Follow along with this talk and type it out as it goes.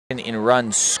in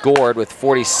runs scored with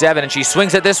 47, and she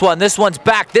swings at this one. This one's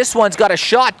back. This one's got a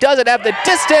shot. Does it have the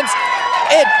distance?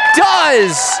 It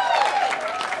does!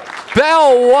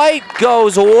 Belle White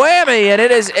goes whammy, and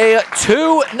it is a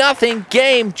 2-0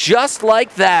 game just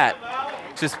like that.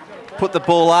 Just put the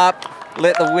ball up,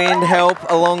 let the wind help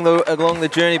along the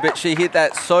journey, but she hit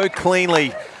that so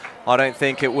cleanly. I don't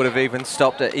think it would have even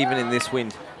stopped it, even in this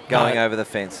wind, going over the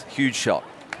fence. Huge shot.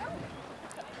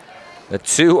 A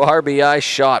 2 RBI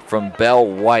shot from Belle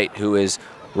White, who is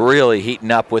really heating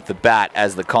up with the bat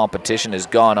as the competition has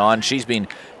gone on. She's been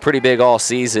pretty big all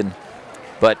season,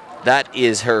 but that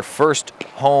is her first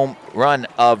home run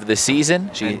of the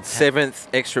season. And 7th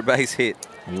extra base hit.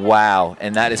 Wow,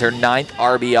 and that is her 9th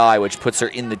RBI, which puts her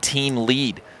in the team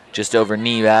lead just over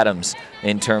Neve Adams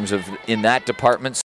in terms of in that department.